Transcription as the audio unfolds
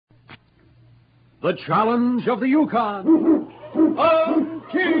The challenge of the Yukon. I'm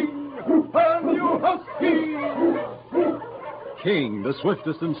King, and you husky. King, the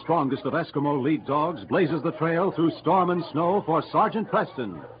swiftest and strongest of Eskimo lead dogs, blazes the trail through storm and snow for Sergeant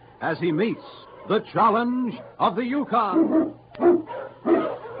Preston as he meets the challenge of the Yukon.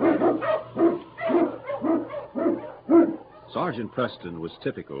 Sergeant Preston was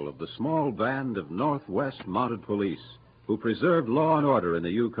typical of the small band of Northwest Mounted Police who preserved law and order in the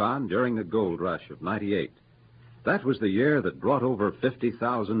Yukon during the gold rush of '98. That was the year that brought over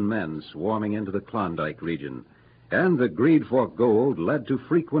 50,000 men swarming into the Klondike region, and the greed for gold led to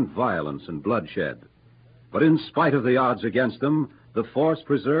frequent violence and bloodshed. But in spite of the odds against them, the force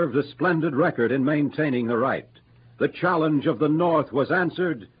preserved a splendid record in maintaining the right. The challenge of the North was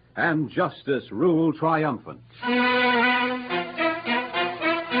answered, and justice ruled triumphant.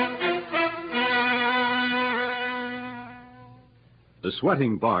 The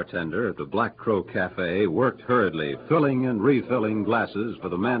sweating bartender at the Black Crow Cafe worked hurriedly, filling and refilling glasses for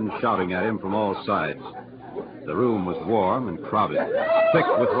the men shouting at him from all sides. The room was warm and crowded, thick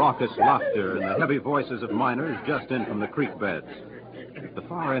with raucous laughter and the heavy voices of miners just in from the creek beds. At the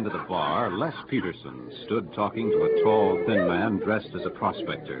far end of the bar, Les Peterson stood talking to a tall, thin man dressed as a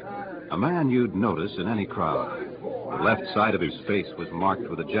prospector, a man you'd notice in any crowd. The left side of his face was marked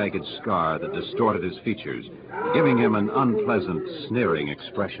with a jagged scar that distorted his features, giving him an unpleasant, sneering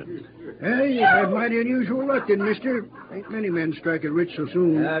expression. Hey, you had mighty unusual luck, then, mister. Ain't many men strike it rich so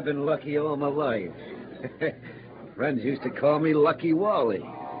soon. I've been lucky all my life. Friends used to call me Lucky Wally.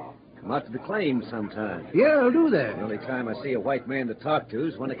 Come out to the claim sometime. Yeah, I'll do that. The only time I see a white man to talk to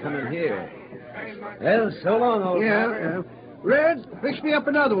is when I come in here. Well, so long, old Yeah. Red, fix me up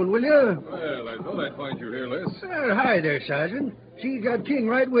another one, will you? Well, I thought I'd find you here, Les. Hi there, Sergeant. See, you got King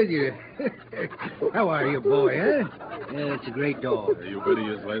right with you. How are you, boy, huh? Yeah, it's a great dog. You bet he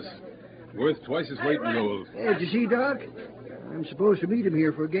is, Les. Worth twice his weight in gold. Hey, did you see Doc? I'm supposed to meet him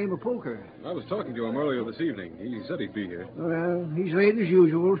here for a game of poker. I was talking to him earlier this evening. He said he'd be here. Well, he's late as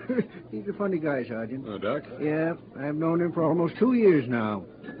usual. He's a funny guy, Sergeant. Oh, Doc? Yeah, I've known him for almost 2 years now.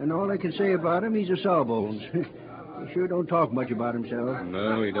 And all I can say about him, he's a sawbones. He sure don't talk much about himself.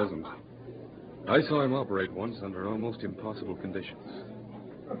 No, he doesn't. I saw him operate once under almost impossible conditions.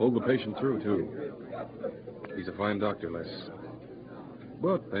 Pulled the patient through, too. He's a fine doctor, Les.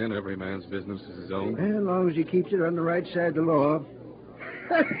 But then every man's business is his own. As long as he keeps it on the right side of the law.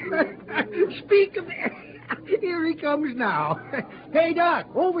 Speak of it. Here he comes now. Hey, Doc,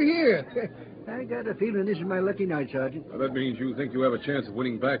 over here. I got a feeling this is my lucky night, Sergeant. Well, that means you think you have a chance of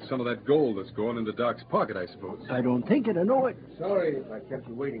winning back some of that gold that's going into Doc's pocket, I suppose. I don't think it. I know it. Sorry if I kept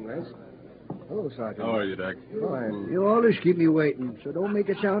you waiting, Les. Hello, Sergeant. How are you, Doc? Fine. You always keep me waiting, so don't make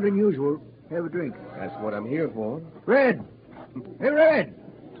it sound unusual. Have a drink. That's what I'm here for. Red. Hey, Red.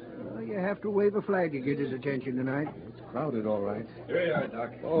 Well, you have to wave a flag to get his attention tonight. It's crowded, all right. Here you are,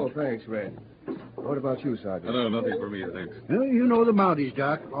 Doc. Oh, thanks, Red. What about you, Sergeant? No, nothing for me, thanks. Well, you know the Mounties,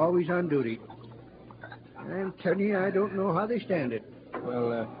 Doc. Always on duty. I'm telling you, I don't know how they stand it.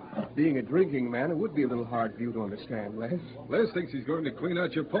 Well, being a drinking man, it would be a little hard for you to understand, Les. Les thinks he's going to clean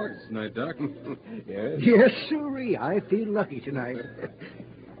out your pockets tonight, Doc. Yes? Yes, sirree. I feel lucky tonight.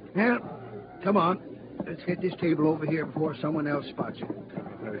 Well, come on. Let's get this table over here before someone else spots it.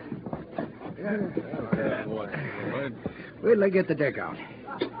 Okay, boy. All right. Wait till I get the deck out.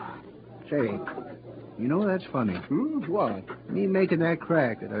 Say, you know, that's funny. What? Me making that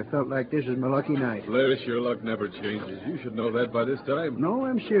crack that I felt like this is my lucky night. Les, your luck never changes. You should know that by this time. No,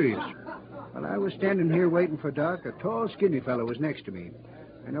 I'm serious. While I was standing here waiting for Doc, a tall, skinny fellow was next to me.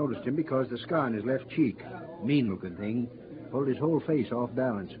 I noticed him because the scar on his left cheek, mean-looking thing, pulled his whole face off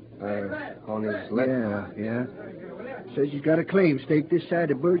balance. On his left? Yeah. Says he's got a claim staked this side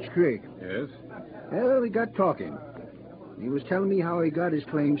of Birch Creek. Yes? Well, we got talking. He was telling me how he got his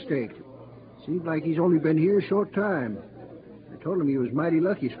claim staked. Seemed like he's only been here a short time. I told him he was mighty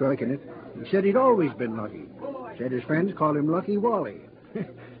lucky striking it. He said he'd always been lucky. Said his friends called him Lucky Wally.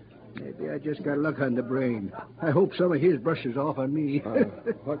 Maybe I just got luck on the brain. I hope some of his brushes off on me.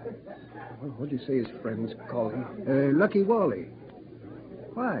 What did you say his friends called him? Lucky Wally.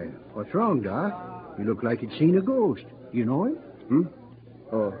 Why? What's wrong, Doc? You look like you'd seen a ghost. You know him?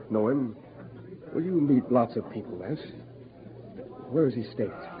 Oh, know him? Well, you meet lots of people, Les. Where is he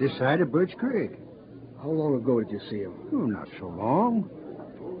staked? This side of Birch Creek. How long ago did you see him? Oh, not so long.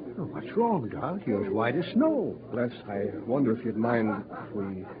 Oh, what's wrong, Doc? You're as white as snow. Les, I wonder if you'd mind if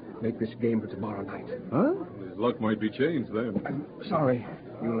we make this game for tomorrow night. Huh? His luck might be changed then. I'm sorry.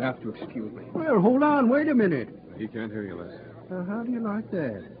 You'll have to excuse me. Well, hold on. Wait a minute. He can't hear you, Les. How do you like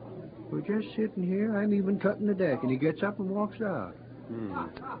that? We're just sitting here. I'm even cutting the deck, and he gets up and walks out.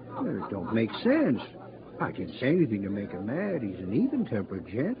 Well, it don't make sense. I can say anything to make him mad. He's an even-tempered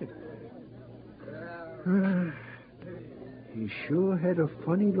gent. He sure had a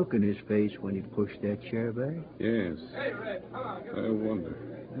funny look in his face when he pushed that chair back. Yes. I wonder.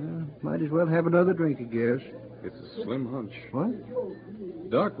 Might as well have another drink, I guess. It's a slim hunch. What?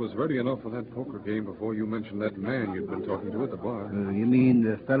 Doc was ready enough for that poker game before you mentioned that man you'd been talking to at the bar. You mean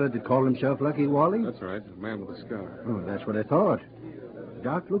the fella that called himself Lucky Wally? That's right, the man with the scar. Oh, that's what I thought.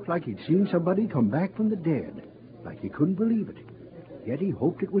 Doc looked like he'd seen somebody come back from the dead. Like he couldn't believe it. Yet he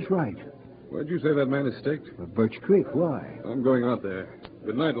hoped it was right. Where'd you say that man is staked? Birch Creek, why? I'm going out there.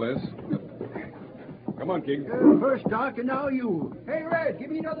 Good night, Les. Come on, King. First Doc, and now you. Hey, Red, give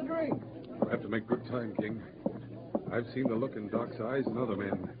me another drink. We'll have to make good time, King. I've seen the look in Doc's eyes in other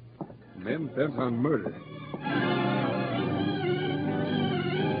men. Men bent on murder.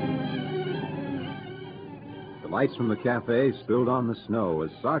 The lights from the cafe spilled on the snow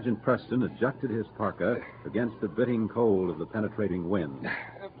as Sergeant Preston adjusted his parka against the biting cold of the penetrating wind.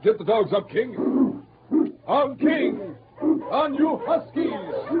 Get the dogs up, King. On, King! On, you huskies!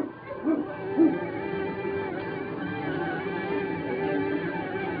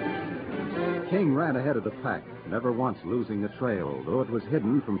 King ran ahead of the pack, never once losing the trail, though it was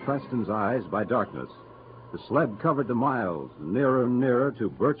hidden from Preston's eyes by darkness. The sled covered the miles, nearer and nearer to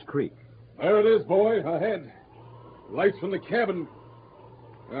Birch Creek. There it is, boy, ahead. Lights from the cabin.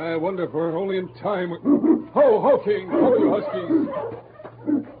 I wonder if we're only in time. Ho, ho, King! Ho, you huskies!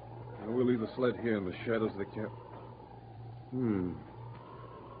 We'll leave the sled here in the shadows of the camp.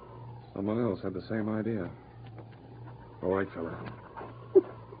 Someone else had the same idea. All right, fella.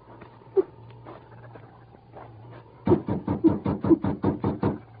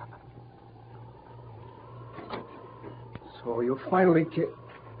 So you finally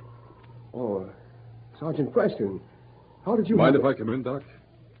Oh, Sergeant Preston. How did you... Mind if I come in, Doc?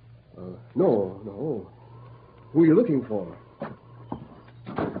 No. Who are you looking for?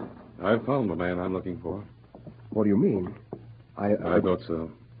 I found the man I'm looking for. What do you mean? I thought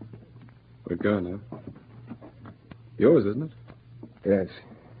so. A gun, huh? Yours, isn't it? Yes.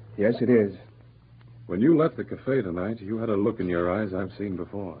 Yes, it is. When you left the cafe tonight, you had a look in your eyes I've seen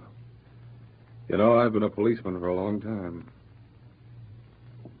before. You know, I've been a policeman for a long time.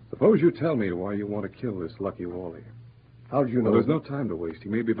 Suppose you tell me why you want to kill this Lucky Wally. How did you know? Well, there's no time to waste. He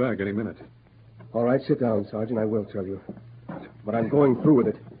may be back any minute. All right, sit down, Sergeant. I will tell you. But I'm going through with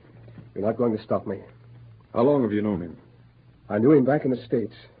it. You're not going to stop me. How long have you known him? I knew him back in the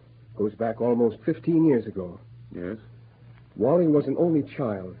States. Goes back almost 15 years ago. Yes? Wally was an only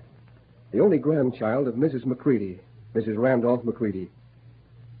child. The only grandchild of Mrs. McCready, Mrs. Randolph McCready.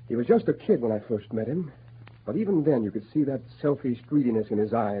 He was just a kid when I first met him. But even then, you could see that selfish greediness in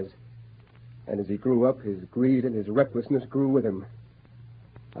his eyes. And as he grew up, his greed and his recklessness grew with him.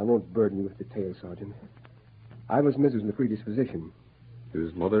 I won't burden you with details, Sergeant. I was Mrs. McCready's physician.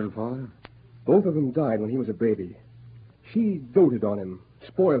 His mother and father? Both of them died when he was a baby. She doted on him,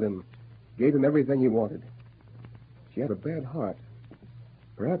 spoiled him, gave him everything he wanted. She had a bad heart.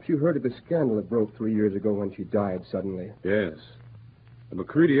 Perhaps you heard of the scandal that broke 3 years ago when she died suddenly. Yes. The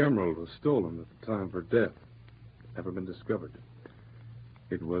McCready emerald was stolen at the time of her death. Never been discovered.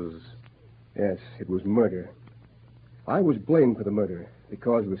 It was... Yes, it was murder. I was blamed for the murder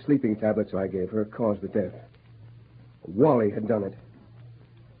because the sleeping tablets I gave her caused the death. Wally had done it.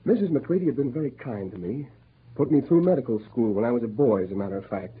 Mrs. McCready had been very kind to me. Put me through medical school when I was a boy, as a matter of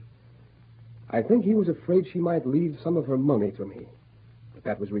fact. I think he was afraid she might leave some of her money to me. But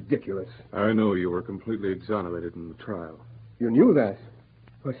that was ridiculous. I know you were completely exonerated in the trial. You knew that.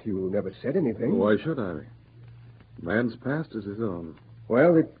 But you never said anything. Why should I? Man's past is his own.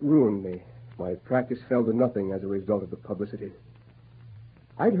 Well, it ruined me. My practice fell to nothing as a result of the publicity.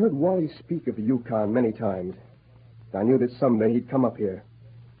 I'd heard Wally speak of the Yukon many times. I knew that someday he'd come up here.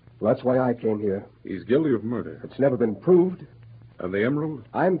 Well, that's why I came here. He's guilty of murder. It's never been proved. And the emerald?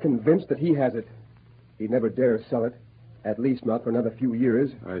 I'm convinced that he has it. He'd never dare sell it. At least not for another few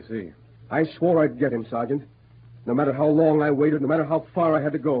years. I see. I swore I'd get him, Sergeant. No matter how long I waited, no matter how far I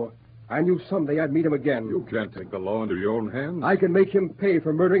had to go. I knew someday I'd meet him again. You can't take the law into your own hands. I can make him pay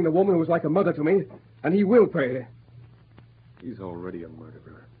for murdering the woman who was like a mother to me, and he will pay. He's already a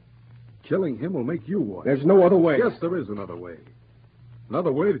murderer. Killing him will make you one. There's no other way. Yes, there is another way.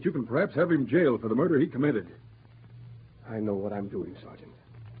 Another way that you can perhaps have him jailed for the murder he committed. I know what I'm doing, Sergeant.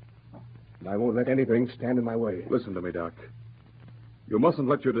 And I won't let anything stand in my way. Listen to me, Doc. You mustn't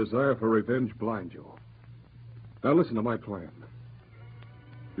let your desire for revenge blind you. Now listen to my plan.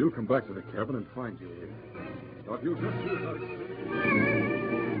 You'll come back to the cabin and find you here. Now, if you just choose not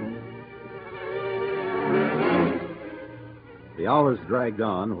to... The hours dragged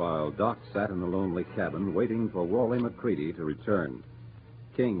on while Doc sat in the lonely cabin waiting for Wally McCready to return.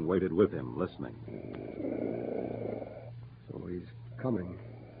 King waited with him, listening. So he's coming.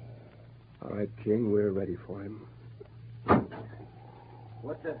 All right, King, we're ready for him.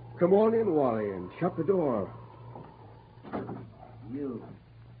 What the... Come on in, Wally, and shut the door. You...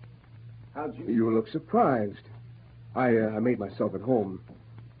 How'd you... You look surprised. I made myself at home.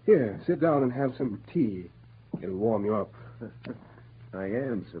 Here, sit down and have some tea. It'll warm you up. I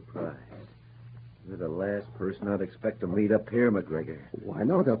am surprised. You're the last person I'd expect to meet up here, McGregor. Why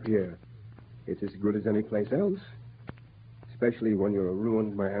not up here? It's as good as any place else. Especially when you're a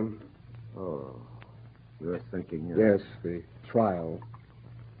ruined man. Oh, you're thinking... Yes, the trial.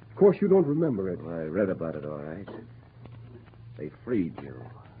 Of course, you don't remember it. Well, I read about it, all right. They freed you.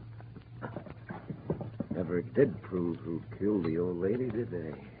 Never did prove who killed the old lady, did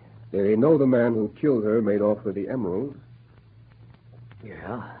they? They know the man who killed her made off with the emerald.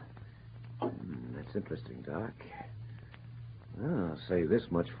 Yeah. That's interesting, Doc. Well, I'll say this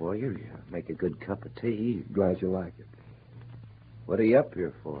much for you. You make a good cup of tea. Glad you like it. What are you up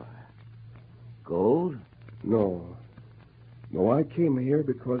here for? Gold? No. No, I came here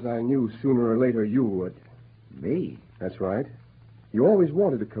because I knew sooner or later you would. Me? That's right. You always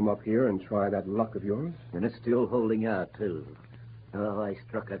wanted to come up here and try that luck of yours. And it's still holding out, too. Oh, I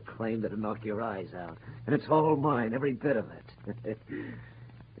struck a claim that'd knock your eyes out. And it's all mine, every bit of it.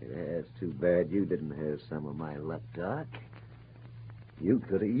 It's too bad you didn't have some of my luck, Doc. You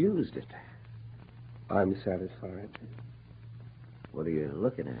could have used it. I'm satisfied. What are you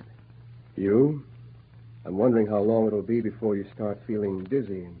looking at? You? I'm wondering how long it'll be before you start feeling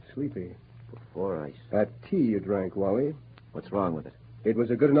dizzy and sleepy. Before I... That tea you drank, Wally. What's wrong with it? It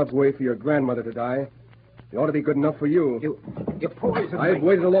was a good enough way for your grandmother to die. It ought to be good enough for you. You poisoned me. I've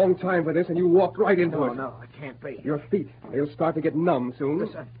waited a long time for this, and you walked right into it. No, it can't be. Your feet, they'll start to get numb soon.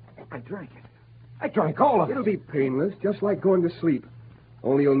 Listen, I drank it. I drank all of it. It'll be painless, just like going to sleep.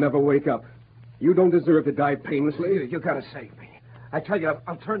 Only you'll never wake up. You don't deserve to die painlessly. You gotta save me. I tell you,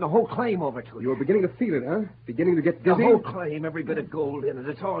 I'll turn the whole claim over to you. You're beginning to feel it, huh? Beginning to get The dizzy? whole claim, every bit of gold in it,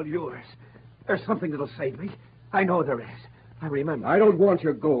 it's all yours. There's something that'll save me. I know there is. I remember. I don't want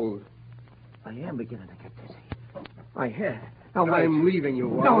your gold. I am beginning to get dizzy. My head. Now, wait. I'm leaving you,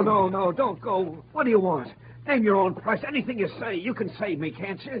 Wally. No, don't go. What do you want? Name your own price. Anything you say. You can save me,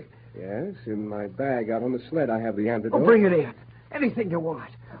 can't you? Yes, in my bag out on the sled I have the antidote. Oh, bring it in. Anything you want.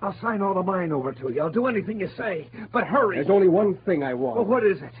 I'll sign all of mine over to you. I'll do anything you say. But hurry. There's only one thing I want. Well, what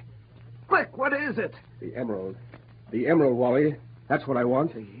is it? Quick, what is it? The emerald. The emerald, Wally. That's what I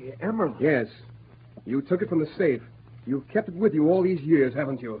want. The emerald? Yes. You took it from the safe. You've kept it with you all these years,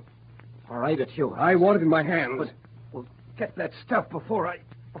 haven't you? All right, it's yours. I want it in my hands. But, well, get that stuff before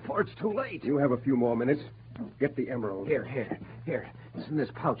it's too late. You have a few more minutes. Get the emerald. Here. It's in this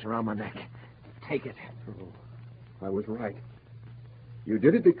pouch around my neck. Take it. Oh, I was right. You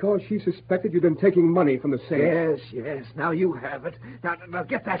did it because she suspected you'd been taking money from the safe. Yes. Now you have it. Now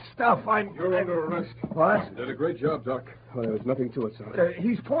get that stuff. You're under arrest. What? You did a great job, Doc. Well, there was nothing to it, Sergeant.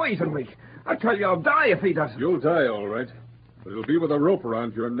 He's poisoned me. I tell you, I'll die if he doesn't. You'll die, all right. But it'll be with a rope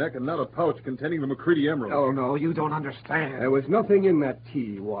around your neck and not a pouch containing the McCready emerald. Oh, no, you don't understand. There was nothing in that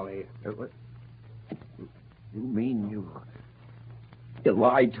tea, Wally. What? You mean you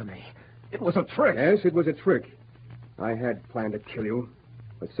lied to me? It was a trick. Yes, it was a trick. I had planned to kill you,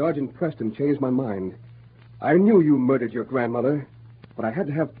 but Sergeant Preston changed my mind. I knew you murdered your grandmother, but I had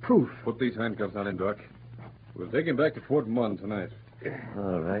to have proof. Put these handcuffs on him, Doc. We'll take him back to Fort Munn tonight.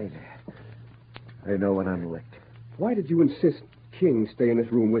 All right. I know when I'm licked. Why did you insist King stay in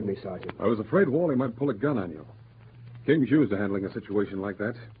this room with me, Sergeant? I was afraid Wally might pull a gun on you. King's used to handling a situation like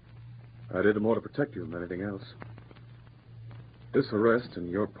that. I did it more to protect you than anything else. This arrest and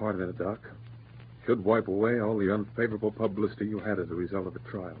your part in it, Doc, should wipe away all the unfavorable publicity you had as a result of the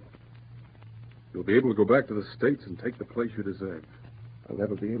trial. You'll be able to go back to the States and take the place you deserve. I'll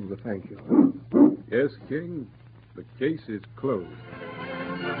never be able to thank you. Yes, King, the case is closed.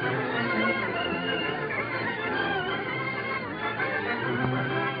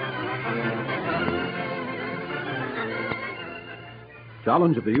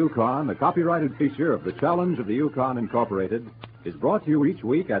 Challenge of the Yukon, a copyrighted feature of the Challenge of the Yukon Incorporated, is brought to you each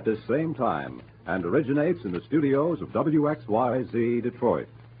week at this same time and originates in the studios of WXYZ Detroit.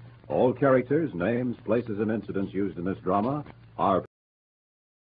 All characters, names, places, and incidents used in this drama are